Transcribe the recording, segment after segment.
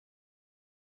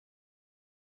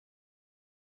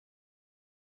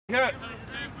Good.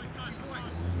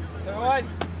 Boys.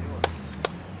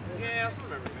 Yeah, I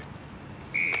remember me.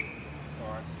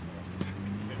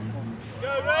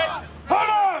 Go, Red! Hold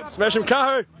on! Smash him,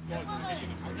 Kahu!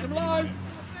 Come on!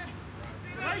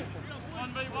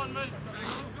 1v.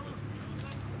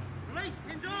 Release!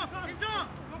 Hands off! Hands off!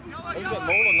 Who's got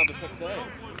more on number 16?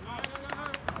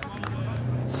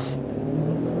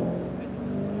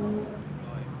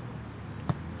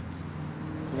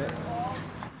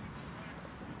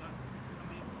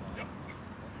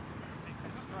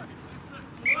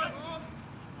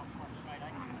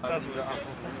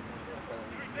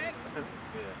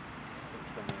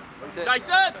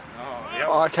 Jason!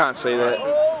 Oh, I can't see that.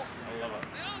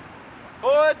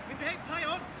 Forward!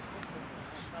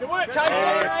 Good work,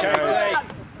 Jason!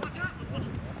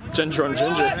 Ginger on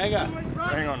ginger. Ring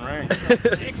on ring.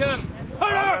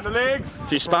 On the legs! A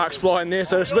few sparks flying there,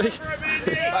 so to speak.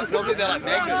 Normally they're like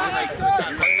magnets.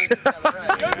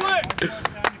 Good work!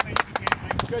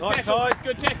 Good Nice tackle, tie.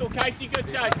 good tackle, Casey, good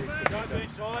chase.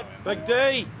 Big D!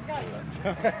 He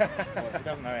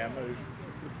doesn't know how to move.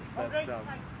 That's,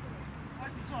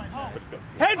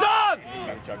 hands on!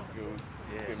 Chuck skills,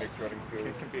 good mixed running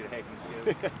skills, computer hacking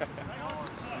skills.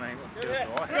 I mean, what skills do I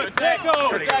have? Good tackle,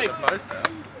 Pretty Jake. good at most now.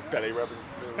 Belly rubbing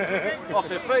skills. Off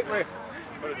their feet, ref.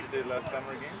 What did you do last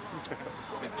summer again?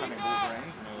 Been hunting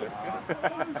wolverines and all that stuff.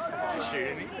 Did you shoot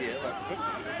any? Yeah, like 50.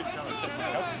 They keep trying to test my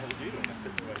cousin. What would you do in this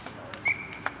situation?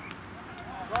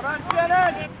 Well done,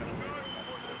 Shannon!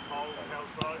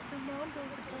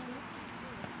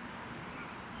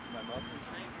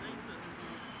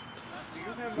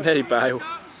 Matty Bale.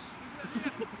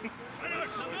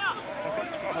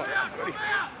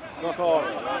 Knock on.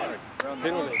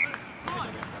 Penalty.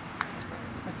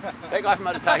 That guy from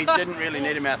Otahi didn't really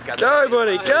need a mouth guard. Go,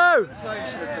 buddy, go! Should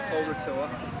have defaulted to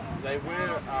us. They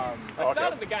were, I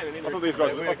started the game and then I thought these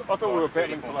guys were, I thought we were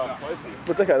battling for last place here.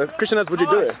 What's okay? The question is, what'd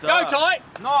you do? Go, tight!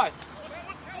 Nice!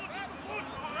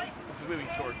 This is where they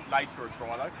score a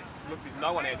try, though. Look, there's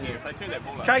no one out here. If they turn that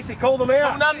ball over. Casey, call them Full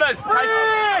out! numbers!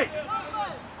 Casey!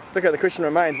 It's okay, the question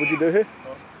remains, what'd you do here?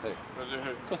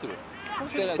 Of course he would.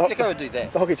 Dicko would do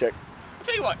that. The hockey check. I'll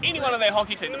tell you what, anyone on their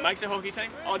hockey team that makes a hockey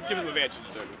team, I'd give them a voucher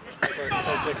to do.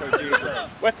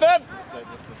 With them!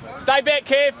 Stay back,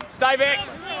 Kev! Stay back!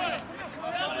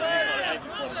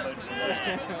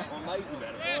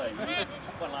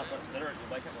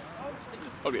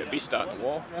 Probably a beast start in the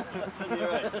wall.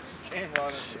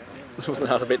 This wasn't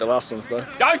hard to beat the last ones, though.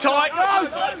 Go, tight!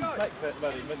 Takes that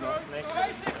bloody midnight snack.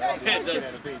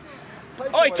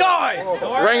 Oi, ties!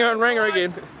 Ringer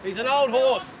again. He's an old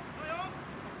horse.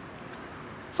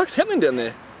 What the fuck's happening down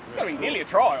there? Got to be nearly a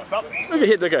try or something. Move your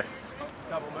head, Dicko.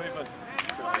 Double movement.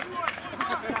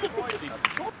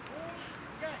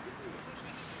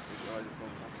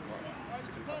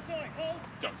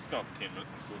 It's gone for 10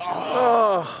 minutes and scored.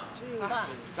 Oh.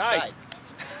 Hey!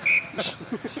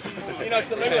 You know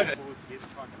some English.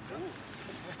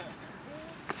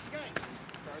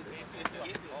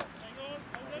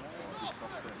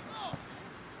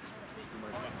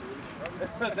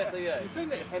 Exactly, yeah. You think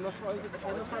that hammer throws at the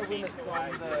hammer throw when it's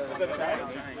flying the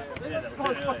That's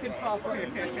so fucking far from it.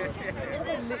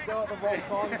 Everyone let go at the wrong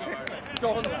time. It's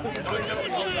gone.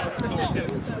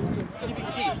 You'd be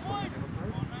dead.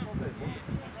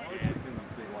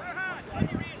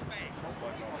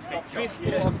 The best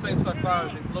ball I've seen so far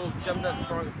is this little gymnast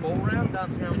throwing a ball around,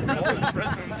 dancing around the ball.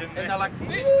 And they're like,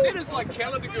 that is like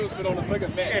calendar girls but on a bigger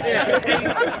mat.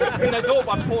 Yeah. And they do it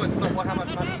by points, not by how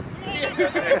much money.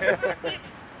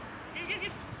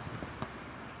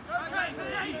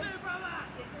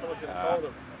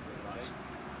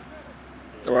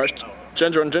 Alright,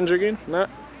 ginger on ginger again? No?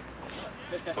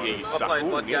 Yeah, you I suck. played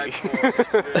one game for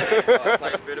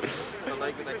players better for the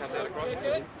league when they come down across.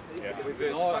 We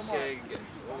versed fucking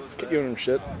Get you on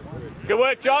shit. Good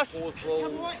work, Josh.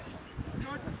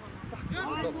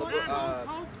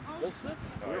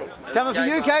 Coming for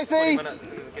you, Casey!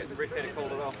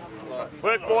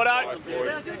 Work, Bordo.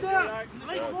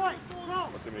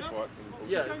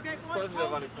 Yeah, it's supposed to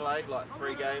have only played like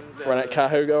 3 games. Run at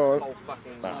Kahu, go on. Whole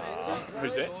fucking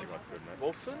Who's that?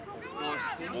 Wilson?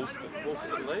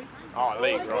 Wilson Lee? Oh,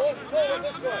 league, right.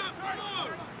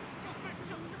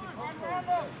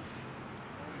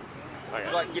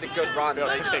 Like get a good run,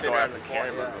 they just turn around and fly.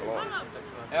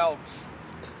 Ouch.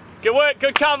 Good work,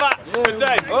 good cover. Good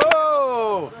day.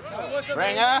 Oh!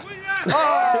 Ringer!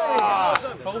 Oh!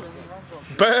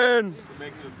 Burn!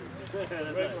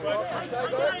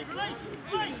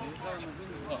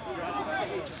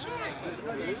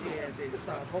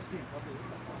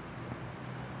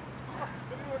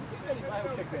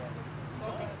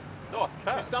 Nice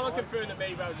cut. Can someone confirm that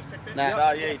Manny Bale just kicked it? Nah. Yep.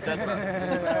 Oh, yeah, he did.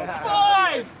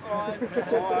 Five!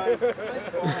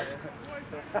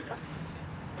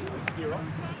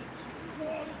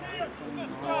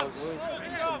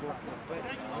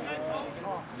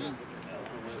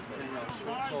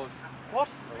 What?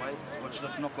 Watch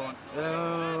this knock on.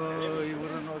 Oh, you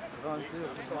wouldn't knock on too.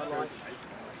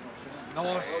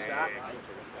 Nice.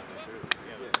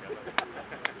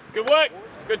 Good work.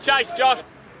 Good chase, Josh.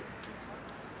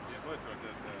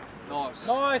 Nice.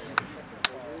 Nice.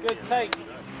 Good take.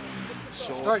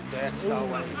 Straight down, stay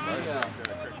away.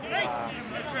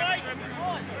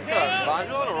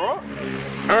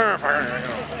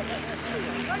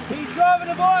 Keep driving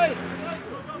the boys.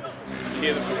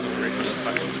 Hear them talking to the Reds and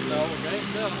fucking.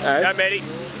 Go, Matty.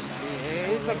 Yeah,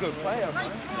 he's a good player,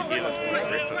 man. Hear them talking to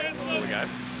the Reds before the game.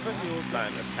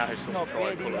 Saying that Cahoe's still Not trying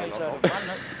bad, to he pull it knows on. how to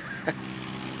run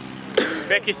it.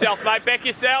 Back yourself, mate. Back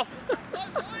yourself.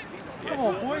 Come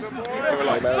on, boys. They were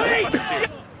like, man,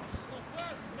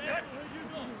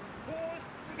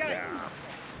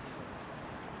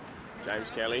 James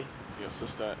Kelly, your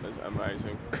sister is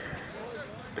amazing.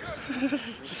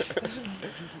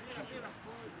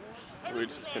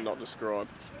 Words cannot describe.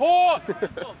 Sport.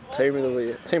 Team of the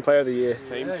year, team player of the year.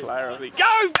 Team player of the year.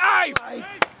 Go, Dave.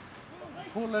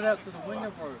 Pull it out to the winger,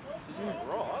 bro.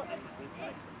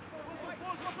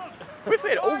 We've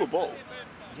had all the ball.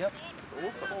 Yep.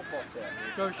 Awesome.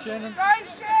 Go, Shannon. Go,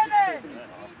 Shannon!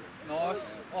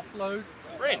 Nice. Offload.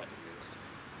 Brent.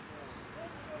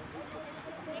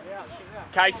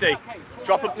 Casey,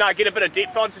 drop it. No, get a bit of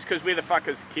depth on just because where the fuck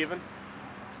is Kevin?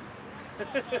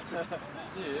 Yeah,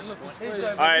 look, he's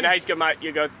Oh, and he's good, mate.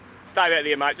 You good. Stay back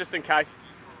there, mate, just in case.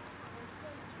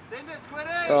 Send it,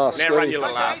 Squiddy! Oh, Now run Squiddy. your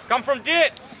little ass. Come from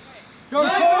debt. Go,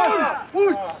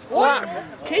 What?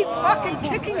 Keep fucking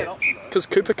kicking it. Because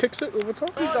Cooper kicks it all the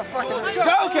time.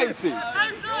 Go, Casey!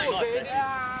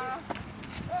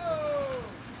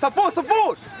 Support,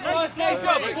 support! Nice,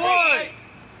 Casey, boy.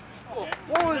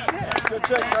 What was that? Good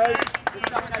check, guys.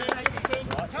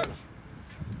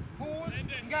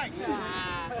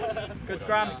 Good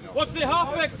scrum. What's the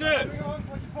halfback, sir?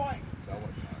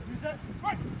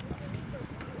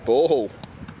 Ball.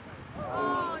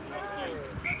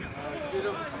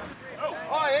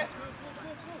 Oh, yeah.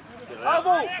 Oh,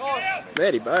 ball.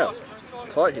 Matty Bale.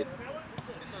 Tight hit.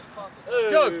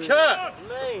 Go, Kurt.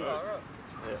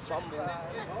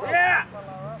 Yeah!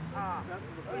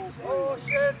 Oh,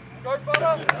 shit. Go,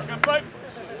 butter. Good boat.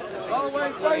 Oh,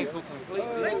 wait, James.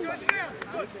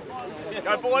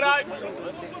 Go, Bordo.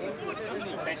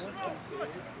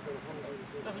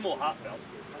 This is more heartfelt.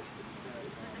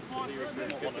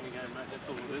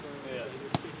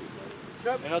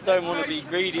 And I don't want to be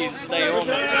greedy and stay on.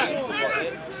 Nice,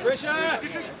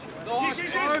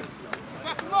 bro.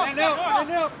 Stand out,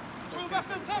 stand out.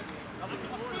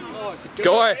 Nice.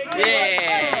 Guy.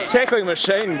 Yeah! Tackling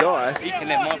machine, Guy. He can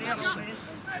have my position.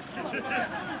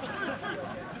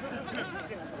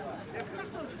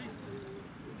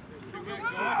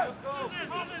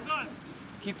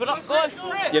 Keep it up, guys.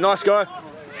 Yeah, nice guy.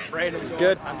 Brandon's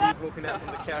good. He's walking out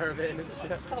from the caravan and shit.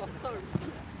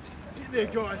 Get there,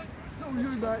 guy. It's all you,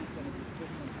 mate.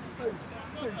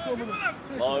 Speed dominance.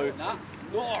 Low.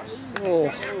 Nice.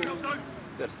 Oh.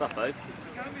 Good stuff, Dave.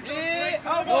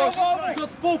 Nice. Got the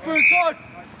ball, Burnside.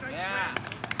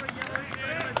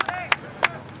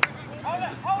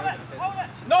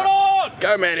 Not on!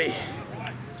 Go, Matty.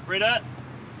 Spread it.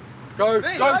 Go,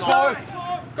 go, Ty.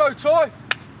 Go, Ty.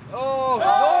 Oh,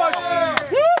 nice.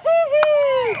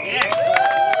 Yes!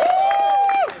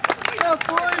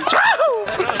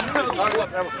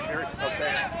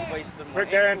 Quick,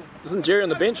 Darren. Isn't Jerry on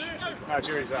the bench? No,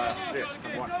 Jerry's there.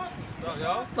 One.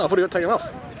 No, I thought he got taken off.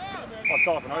 I'm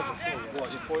diving over.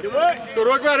 Sure. Good work. Good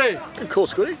work, Matty. Good call,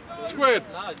 Squiddy. Squid.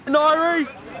 Nairi.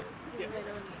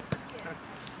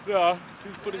 Yeah.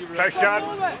 Chase John.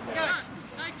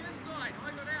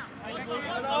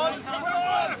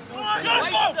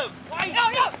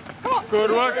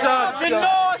 Good work, John.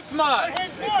 Nice, mate.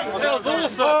 That was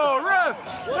awesome. Oh, ref.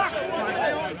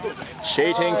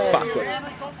 Cheating fucker.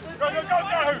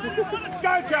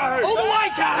 Go, Cahoe. All the way,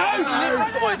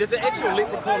 Cahoe. Boy, there's an actual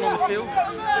leprechaun on the field.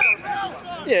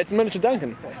 Yeah, it's a miniature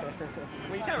Duncan.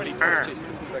 Well, you can't really touch his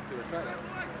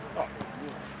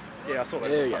Yeah, I saw that.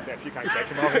 There you go. If you can't catch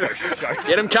him, I'll go show.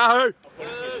 Get him, Cahoe.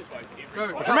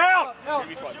 Push him out.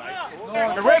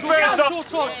 The red man's up. Short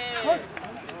side.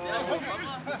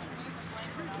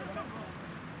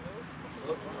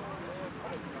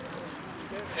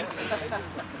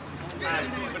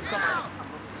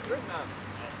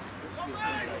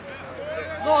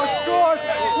 Nice strike!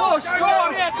 Nice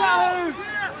strike! Get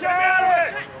out of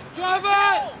it. Jump!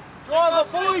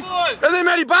 And then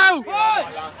Matty Bale!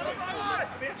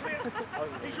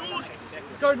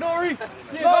 Go, Nori!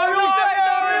 Nori!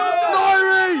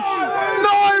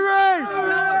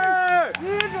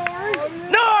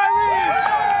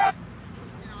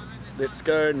 Let's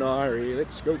go, Nari.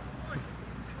 Let's go.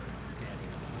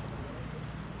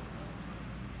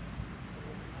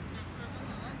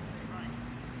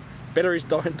 Battery's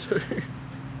dying too.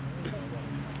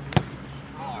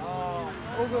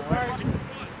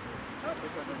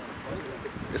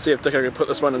 Let's see if Dicko can put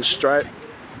this one in straight.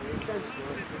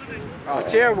 Oh,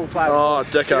 terrible play. Oh,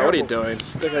 Dicko, what are you doing?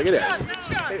 Dicko, get out.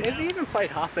 Has he even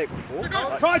played halfback before?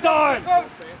 Try time!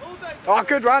 Oh,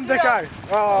 good run, Dicko.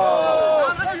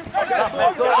 Oh.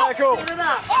 Cool. Who's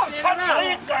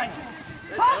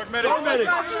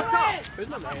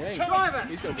not Manning? He's got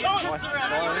to be twice.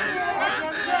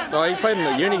 Oh, he played in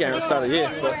the uni game at the start of the year.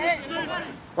 But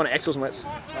one of Axel's mates.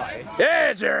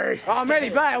 Yeah, Jerry! Oh, Matty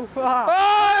Bale. Oh,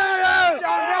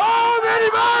 Matty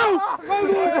Bale!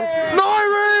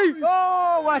 Nori!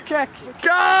 Oh, what a kick.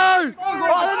 Go!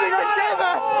 Oh, that's a good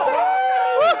keeper.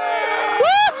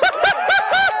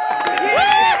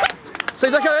 See,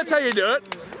 Dicko, that's how you do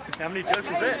it. How many jokes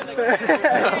is that?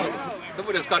 The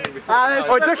winner's got to be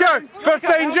Oh, Dicko,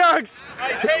 15 jugs!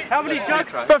 How many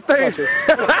jokes? 15!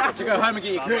 You go home and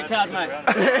get your credit card, mate.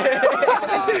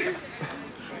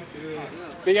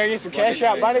 We go get some cash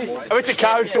out, buddy. I went to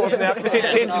code scores now because they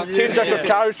said 10 different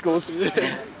code scores.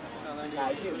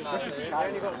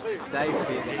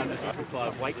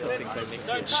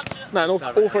 No,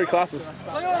 all 3 classes.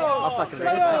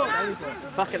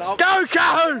 Fucking up. Go,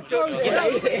 Kahu! You're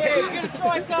going to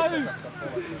try, go!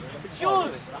 It's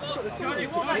yours! You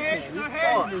want my hands? No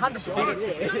hands!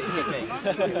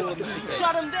 100%.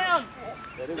 Shut him down!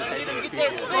 Let him get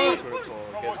that speed!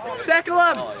 Tackle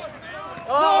him!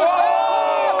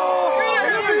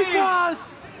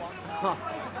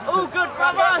 Oh, good,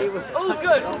 brother! Oh,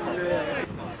 good!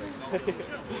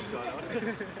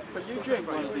 But you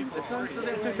drink one of them, Dicko, so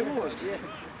that was yours. Yeah.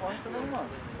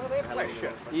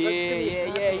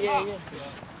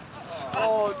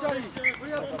 Oh, Johnny!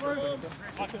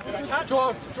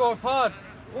 Drive hard!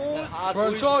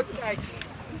 Burnside!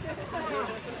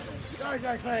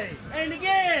 Go, Clay. And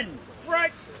again!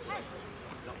 Right!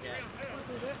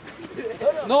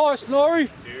 Nice, Nori!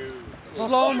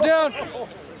 Slow him down!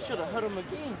 Should have hit him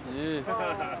again. Yeah.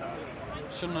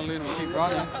 Shouldn't have let him keep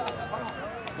running.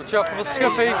 Watch out for the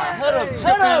Skippy. Hit him!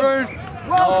 Skippy Roon.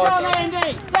 Well done,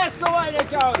 Andy! That's the way to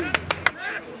go!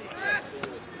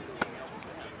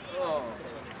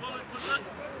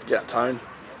 Get out, Tone.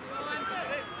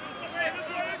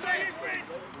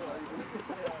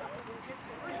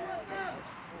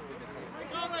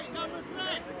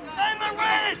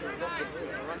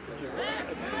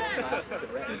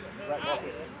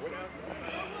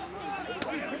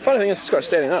 Funny thing is, it's got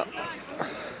standing up.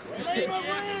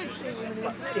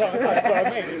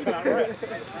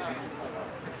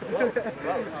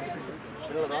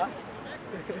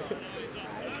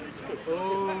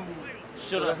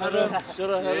 Should have hit him. Should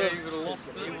have hit him. You would have lost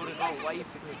it. You would have got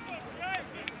wasted.